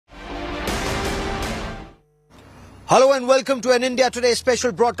Hello and welcome to an India Today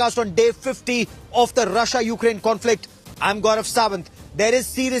special broadcast on day 50 of the Russia-Ukraine conflict. I'm Gaurav Sawant. There is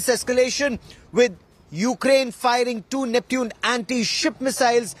serious escalation with Ukraine firing 2 Neptune anti-ship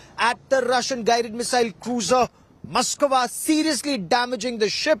missiles at the Russian guided missile cruiser Moskva, seriously damaging the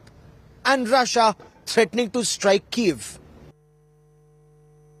ship, and Russia threatening to strike Kyiv.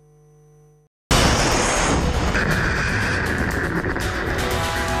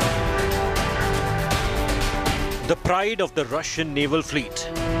 The pride of the Russian naval fleet.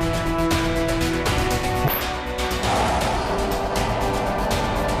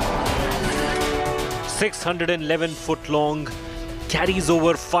 "611-foot long, carries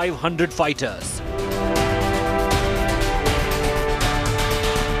over 500 fighters.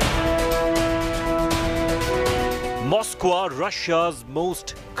 Moskva, Russia's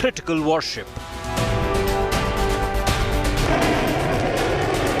most critical warship.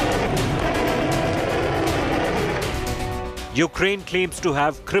 Ukraine claims to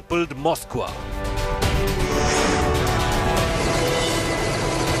have crippled Moskva.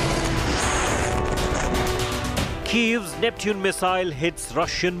 Kyiv's Neptune missile hits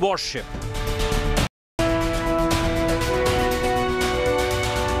Russian warship.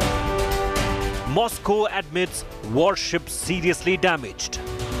 Moscow admits warship seriously damaged.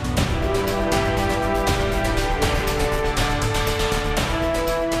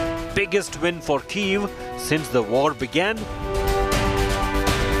 Biggest win for Kyiv since the war began.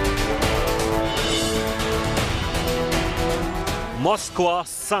 Moskva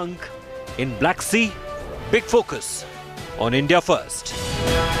sunk in Black Sea. Big focus on India First.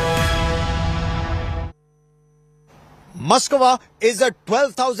 Moskva is a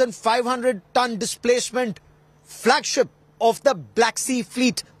 12,500-ton displacement flagship of the Black Sea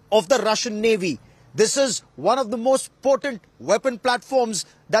fleet of the Russian Navy. This is one of the most potent weapon platforms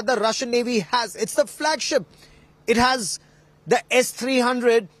that the Russian Navy has. It's the flagship. It has the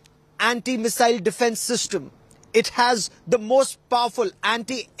S-300 anti-missile defense system. It has the most powerful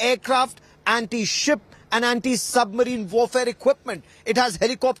anti-aircraft, anti-ship and anti-submarine warfare equipment. It has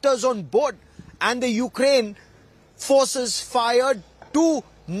helicopters on board. And the Ukraine forces fired 2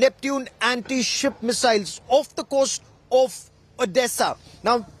 Neptune anti-ship missiles off the coast of Odessa.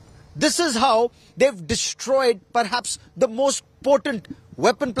 Now, this is how they've destroyed perhaps the most potent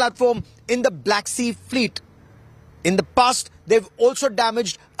weapon platform in the Black Sea fleet. In the past, they've also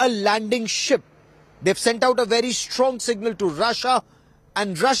damaged a landing ship. They've sent out a very strong signal to Russia,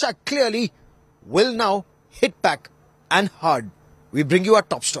 and Russia clearly will now hit back, and hard. We bring you our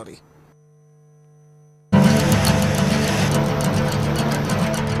top story.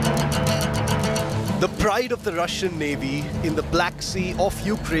 The pride of the Russian Navy in the Black Sea off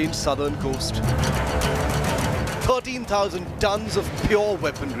Ukraine's southern coast. 13,000 tons of pure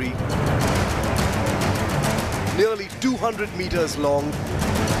weaponry, nearly 200 meters long,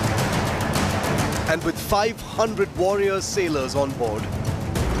 and with 500 warrior sailors on board.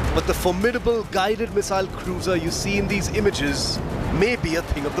 But the formidable guided missile cruiser you see in these images may be a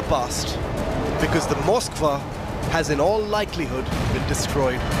thing of the past, because the Moskva has in all likelihood been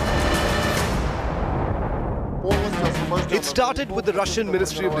destroyed. It started with the Russian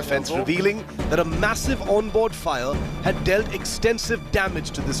Ministry of Defense revealing that a massive onboard fire had dealt extensive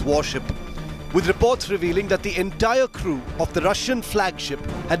damage to this warship, with reports revealing that the entire crew of the Russian flagship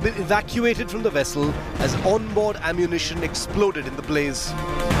had been evacuated from the vessel as onboard ammunition exploded in the blaze.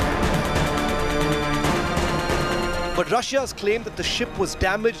 But Russia's claim that the ship was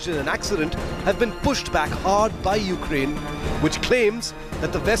damaged in an accident have been pushed back hard by Ukraine, which claims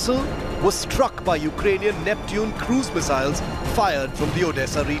that the vessel was struck by Ukrainian Neptune cruise missiles fired from the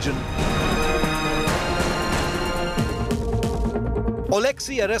Odessa region.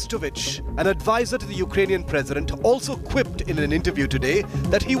 Oleksiy Arestovich, an advisor to the Ukrainian president, also quipped in an interview today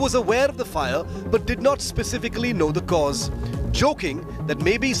that he was aware of the fire but did not specifically know the cause, joking that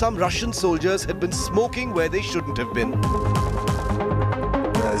maybe some Russian soldiers had been smoking where they shouldn't have been.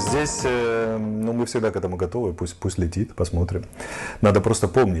 Здесь, мы всегда к этому готовы, пусть летит, посмотрим. Надо просто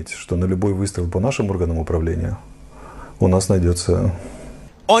помнить, что на любой выстрел по нашим органам управления у нас найдется.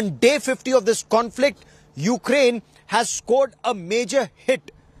 On day 50 of this conflict, Ukraine has scored a major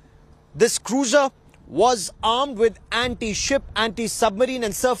hit. This cruiser was armed with anti-ship, anti-submarine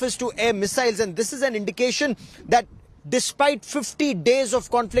and surface-to-air missiles, and this is an indication that despite 50 days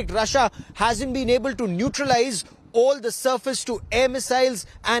of conflict, Russia hasn't been able to neutralize all the surface-to-air missiles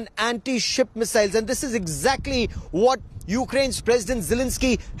and anti-ship missiles. And this is exactly what Ukraine's President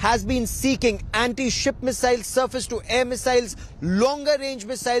Zelensky has been seeking: anti-ship missiles, surface-to-air missiles, longer-range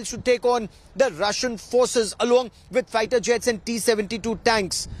missiles to take on the Russian forces, along with fighter jets and T-72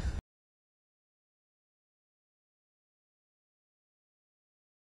 tanks.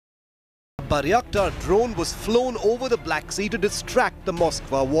 Bayraktar drone was flown over the Black Sea to distract the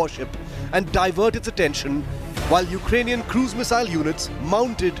Moskva warship and divert its attention, while Ukrainian cruise missile units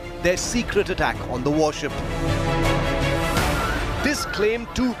mounted their secret attack on the warship. This claim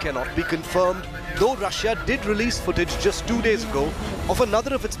too cannot be confirmed, though Russia did release footage just 2 days ago of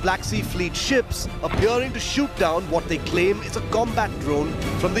another of its Black Sea Fleet ships appearing to shoot down what they claim is a combat drone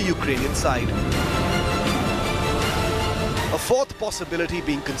from the Ukrainian side. A fourth possibility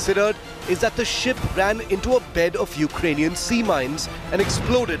being considered is that the ship ran into a bed of Ukrainian sea mines and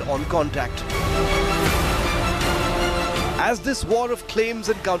exploded on contact. As this war of claims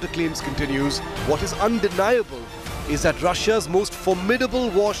and counterclaims continues, what is undeniable is that Russia's most formidable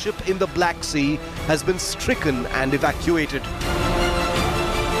warship in the Black Sea has been stricken and evacuated.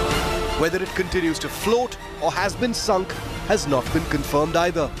 Whether it continues to float or has been sunk has not been confirmed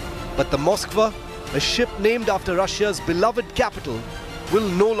either. But the Moskva, a ship named after Russia's beloved capital, will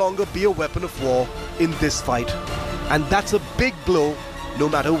no longer be a weapon of war in this fight. And that's a big blow, no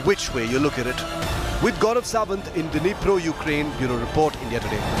matter which way you look at it. With Gaurav Sawant in Dnipro, Ukraine, Bureau Report, India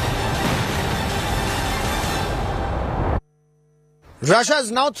Today. Russia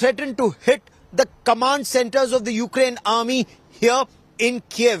has now threatened to hit the command centers of the Ukraine army here in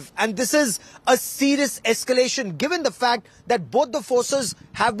Kyiv. And this is a serious escalation given the fact that both the forces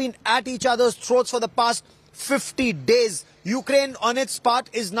have been at each other's throats for the past 50 days. Ukraine, on its part,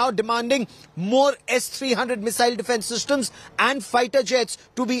 is now demanding more S-300 missile defense systems and fighter jets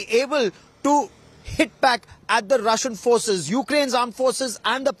to be able to hit back at the Russian forces. Ukraine's armed forces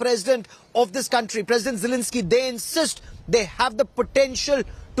and the president of this country, President Zelensky, they insist they have the potential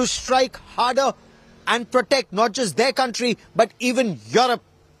to strike harder and protect not just their country, but even Europe.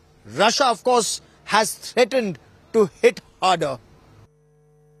 Russia, of course, has threatened to hit harder.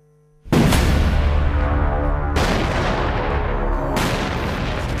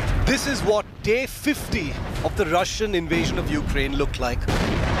 This is what day 50 of the Russian invasion of Ukraine looked like.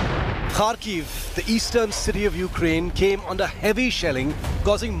 Kharkiv, the eastern city of Ukraine, came under heavy shelling,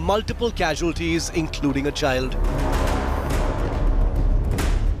 causing multiple casualties, including a child.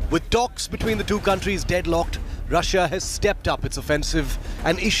 With talks between the two countries deadlocked, Russia has stepped up its offensive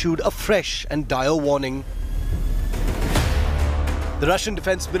and issued a fresh and dire warning. The Russian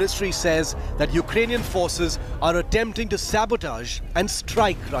Defense Ministry says that Ukrainian forces are attempting to sabotage and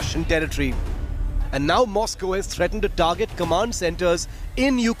strike Russian territory. And now Moscow has threatened to target command centers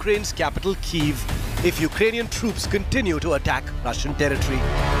in Ukraine's capital, Kyiv, if Ukrainian troops continue to attack Russian territory.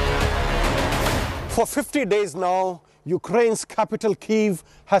 For 50 days now, Ukraine's capital, Kyiv,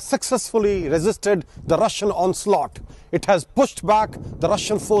 has successfully resisted the Russian onslaught. It has pushed back the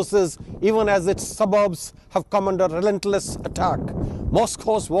Russian forces even as its suburbs have come under relentless attack.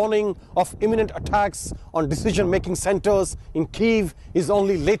 Moscow's warning of imminent attacks on decision-making centers in Kyiv is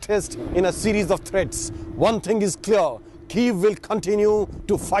only latest in a series of threats. One thing is clear, Kyiv will continue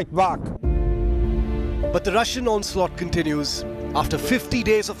to fight back. But the Russian onslaught continues. After 50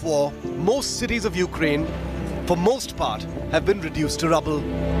 days of war, most cities of Ukraine, for most part, have been reduced to rubble.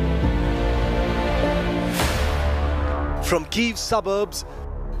 From Kyiv's suburbs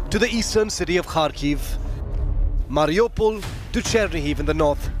to the eastern city of Kharkiv, Mariupol to Chernihiv in the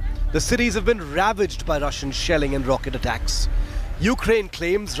north, the cities have been ravaged by Russian shelling and rocket attacks. Ukraine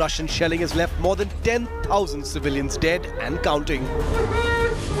claims Russian shelling has left more than 10,000 civilians dead and counting.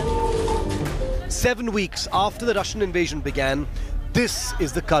 7 weeks after the Russian invasion began, this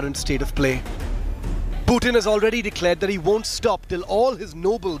is the current state of play. Putin has already declared that he won't stop till all his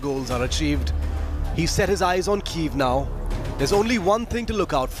noble goals are achieved. He's set his eyes on Kyiv now. There's only one thing to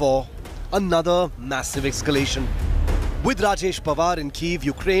look out for: another massive escalation. With Rajesh Pawar in Kyiv,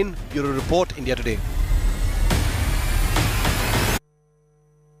 Ukraine, Bureau Report, India Today.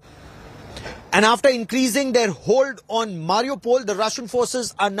 And after increasing their hold on Mariupol, the Russian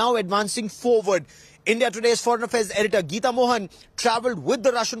forces are now advancing forward. India Today's Foreign Affairs editor Geeta Mohan travelled with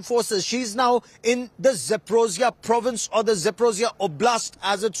the Russian forces. She's now in the Zaporozhye province, or the Zaporozhye Oblast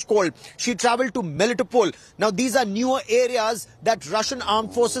as it's called. She travelled to Melitopol. Now these are newer areas that Russian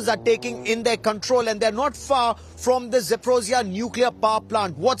armed forces are taking in their control, and they're not far from the Zaporozhye nuclear power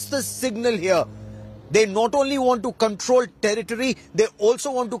plant. What's the signal here? They not only want to control territory, they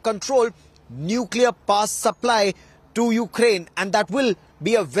also want to control nuclear power supply to Ukraine, and that will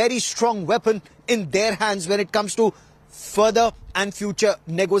be a very strong weapon in their hands when it comes to further and future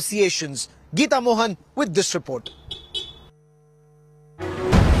negotiations. Geeta Mohan with this report.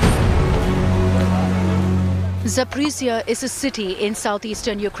 Zaporizhia is a city in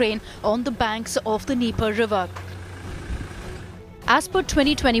southeastern Ukraine on the banks of the Dnieper River. As per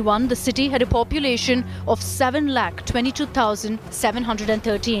 2021, the city had a population of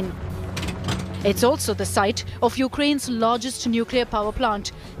 7,22,713. It's also the site of Ukraine's largest nuclear power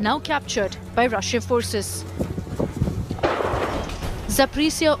plant, now captured by Russian forces.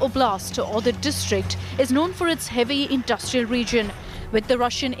 Zaporizhzhia Oblast, or the district, is known for its heavy industrial region. With the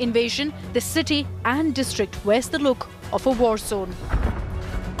Russian invasion, the city and district wears the look of a war zone.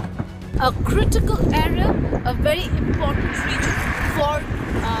 A critical area, a very important region for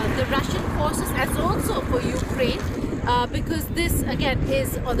the Russian forces as also for Ukraine, because this again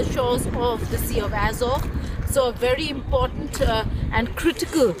is on the shores of the Sea of Azov, so a very important and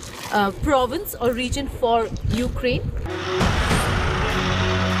critical province or region for Ukraine.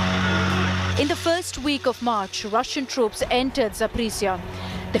 In the first week of March, Russian troops entered Zaporizhzhia.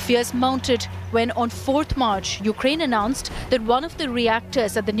 The fears mounted when on 4th March, Ukraine announced that one of the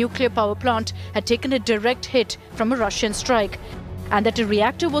reactors at the nuclear power plant had taken a direct hit from a Russian strike and that a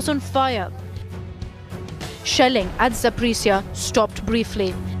reactor was on fire. Shelling at Zaporizhzhia stopped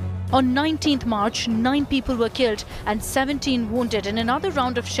briefly. On 19th March, 9 people were killed and 17 wounded in another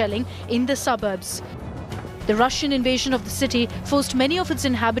round of shelling in the suburbs. The Russian invasion of the city forced many of its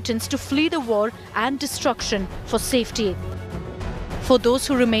inhabitants to flee the war and destruction for safety. For those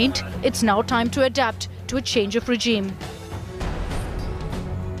who remained, it's now time to adapt to a change of regime.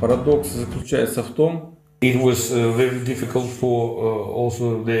 Paradox заключается в том, it was very difficult for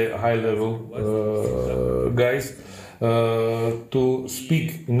also the high-level guys to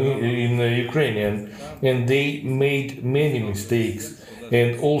speak in Ukrainian, and they made many mistakes.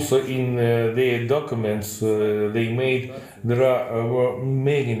 And also in their documents, there were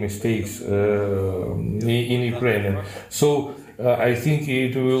many mistakes in Ukrainian. So I think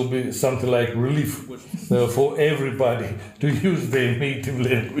it will be something like relief for everybody to use their native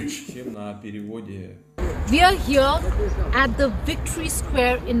language. We are here at the Victory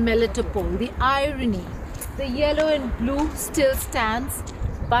Square in Melitopol. The irony, the yellow and blue still stands,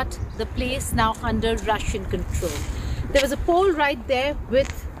 but the place now under Russian control. There was a pole right there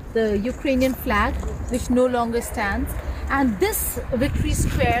with the Ukrainian flag, which no longer stands. And this Victory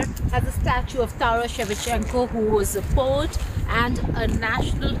Square has a statue of Taras Shevchenko, who was a poet and a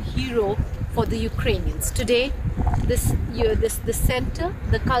national hero for the Ukrainians. Today, the center,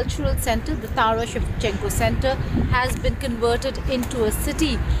 the cultural center, the Taras Shevchenko Center, has been converted into a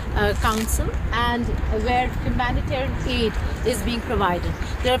city council, and where humanitarian aid is being provided.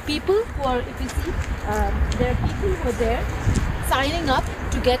 There are people who are, if you see, there are people who are there signing up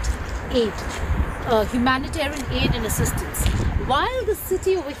to get aid, humanitarian aid and assistance. While the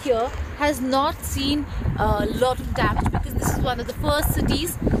city over here has not seen a lot of damage, because this is one of the first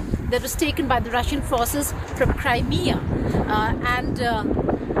cities that was taken by the Russian forces from Crimea, and the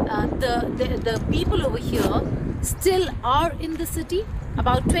people over here still are in the city.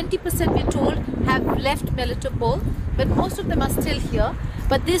 About 20%, we're told, have left Melitopol, but most of them are still here.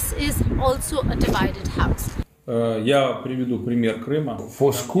 But this is also a divided house. Я приведу пример Крыма.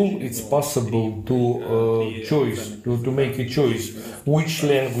 For school, it's possible to make a choice which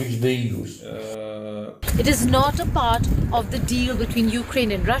language they use. It is not a part of the deal between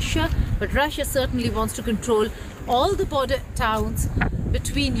Ukraine and Russia, but Russia certainly wants to control all the border towns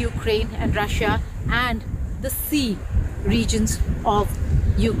between Ukraine and Russia and the sea regions of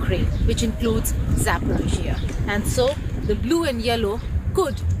Ukraine, which includes Zaporizhzhia. And so the blue and yellow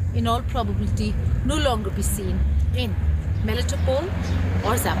could, in all probability, no longer be seen in Melitopol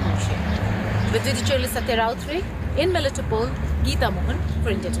or Zaporizhzhia. With video journalist Satya Rautre in Melitopol, Geeta Mohan for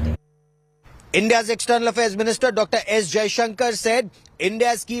India Today. India's External Affairs Minister Dr. S. Jaishankar said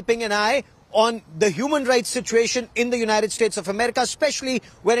India is keeping an eye on the human rights situation in the United States of America, especially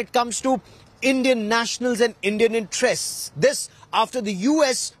when it comes to Indian nationals and Indian interests. This after the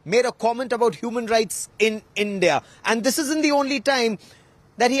US made a comment about human rights in India. And this isn't the only time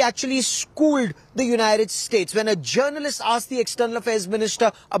that he actually schooled the United States. When a journalist asked the External Affairs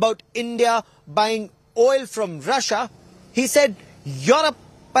Minister about India buying oil from Russia, he said Europe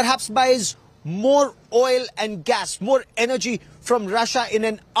perhaps buys more oil and gas, more energy from Russia in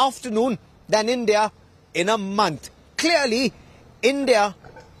an afternoon than India in a month. Clearly, India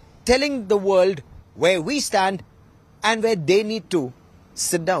telling the world where we stand and where they need to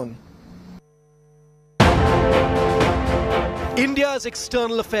sit down. India's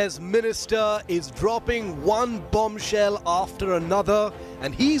External Affairs Minister is dropping one bombshell after another,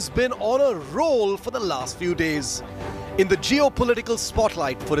 and he's been on a roll for the last few days. In the geopolitical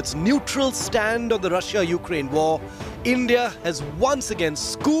spotlight for its neutral stand on the Russia-Ukraine war, India has once again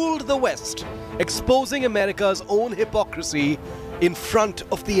schooled the West, exposing America's own hypocrisy in front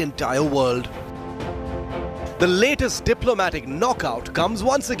of the entire world. The latest diplomatic knockout comes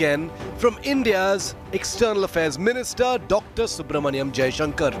once again from India's External Affairs Minister Dr. Subramaniam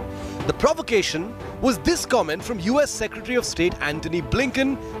Jaishankar. The provocation was this comment from US Secretary of State Antony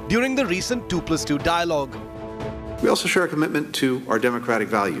Blinken during the recent 2+2 dialogue. We also share a commitment to our democratic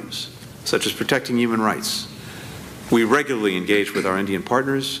values, such as protecting human rights. We regularly engage with our Indian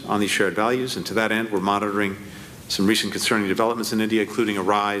partners on these shared values, and to that end, we're monitoring some recent concerning developments in India, including a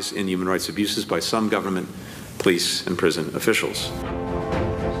rise in human rights abuses by some government, police, and prison officials.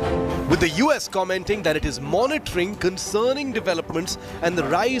 With the US commenting that it is monitoring concerning developments and the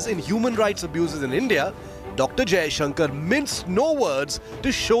rise in human rights abuses in India, Dr. Jaishankar minced no words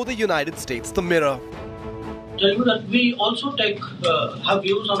to show the United States the mirror. Tell you that we also have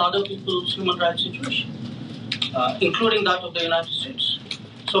views on other people's human rights situation, including that of the United States.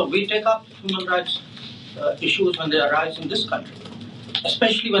 So we take up human rights issues when they arise in this country,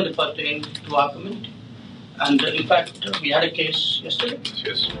 especially when they pertain to our community. And in fact, we had a case yesterday.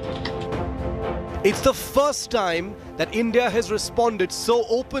 Yes. It's the first time that India has responded so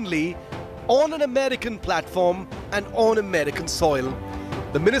openly on an American platform and on American soil.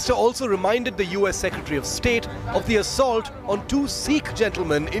 The minister also reminded the US Secretary of State of the assault on 2 Sikh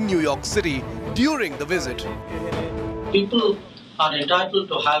gentlemen in New York City during the visit. People are entitled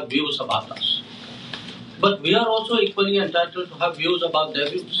to have views about us, but we are also equally entitled to have views about their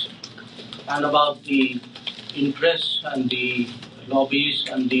views and about the interests and the lobbies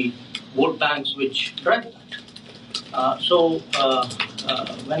and the vote banks which drive that.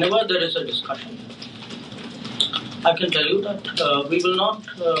 Whenever there is a discussion, I can tell you that we will not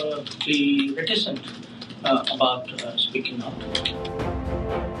be reticent about speaking out.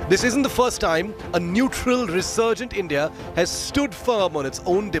 This isn't the first time a neutral, resurgent India has stood firm on its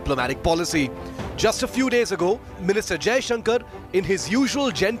own diplomatic policy. Just a few days ago, Minister Jaishankar, in his usual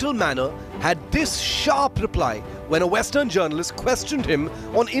gentle manner, had this sharp reply when a Western journalist questioned him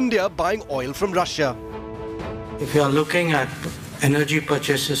on India buying oil from Russia. If you are looking at energy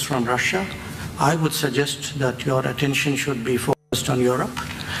purchases from Russia, I would suggest that your attention should be focused on Europe,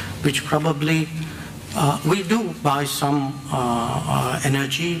 which probably we do buy some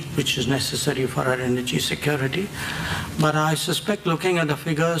energy which is necessary for our energy security, but I suspect, looking at the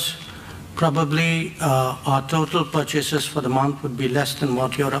figures, probably our total purchases for the month would be less than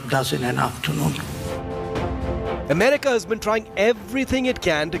what Europe does in an afternoon. America has been trying everything it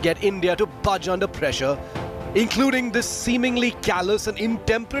can to get India to budge under pressure, including this seemingly callous and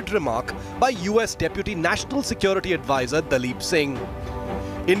intemperate remark by US Deputy National Security Advisor Dalip Singh.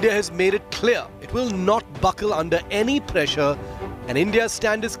 India has made it clear it will not buckle under any pressure, and India's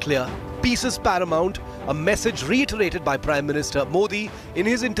stand is clear. Peace is paramount, a message reiterated by Prime Minister Modi in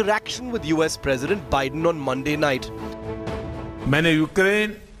his interaction with US President Biden on Monday night. मैंने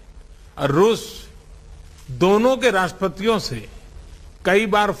Ukraine और रूस दोनों के राष्ट्रपतियों से कई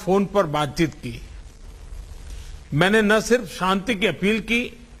बार phone पर बातचीत की। मैंने न सिर्फ शांति की अपील की,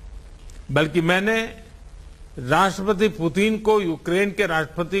 बल्कि मैंने राष्ट्रपति पुतिन को यूक्रेन के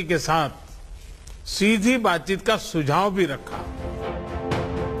राष्ट्रपति के साथ सीधी बातचीत का सुझाव भी रखा।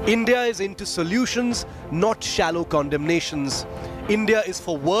 India is into solutions, not shallow condemnations. India is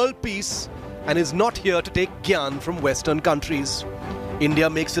for world peace and is not here to take gyan from Western countries. India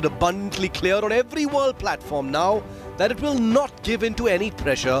makes it abundantly clear on every world platform now that it will not give in to any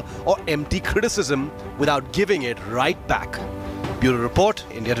pressure or empty criticism without giving it right back. Bureau Report,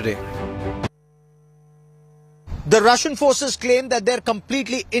 India Today. The Russian forces claim that they're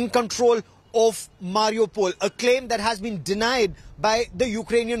completely in control of Mariupol, a claim that has been denied by the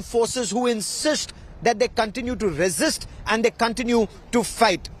Ukrainian forces, who insist that they continue to resist and they continue to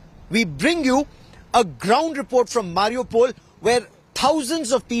fight. We bring you a ground report from Mariupol, where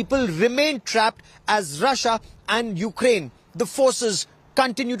thousands of people remain trapped as Russia and Ukraine, the forces,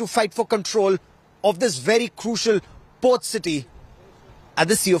 continue to fight for control of this very crucial port city at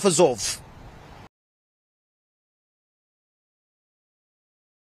the Sea of Azov.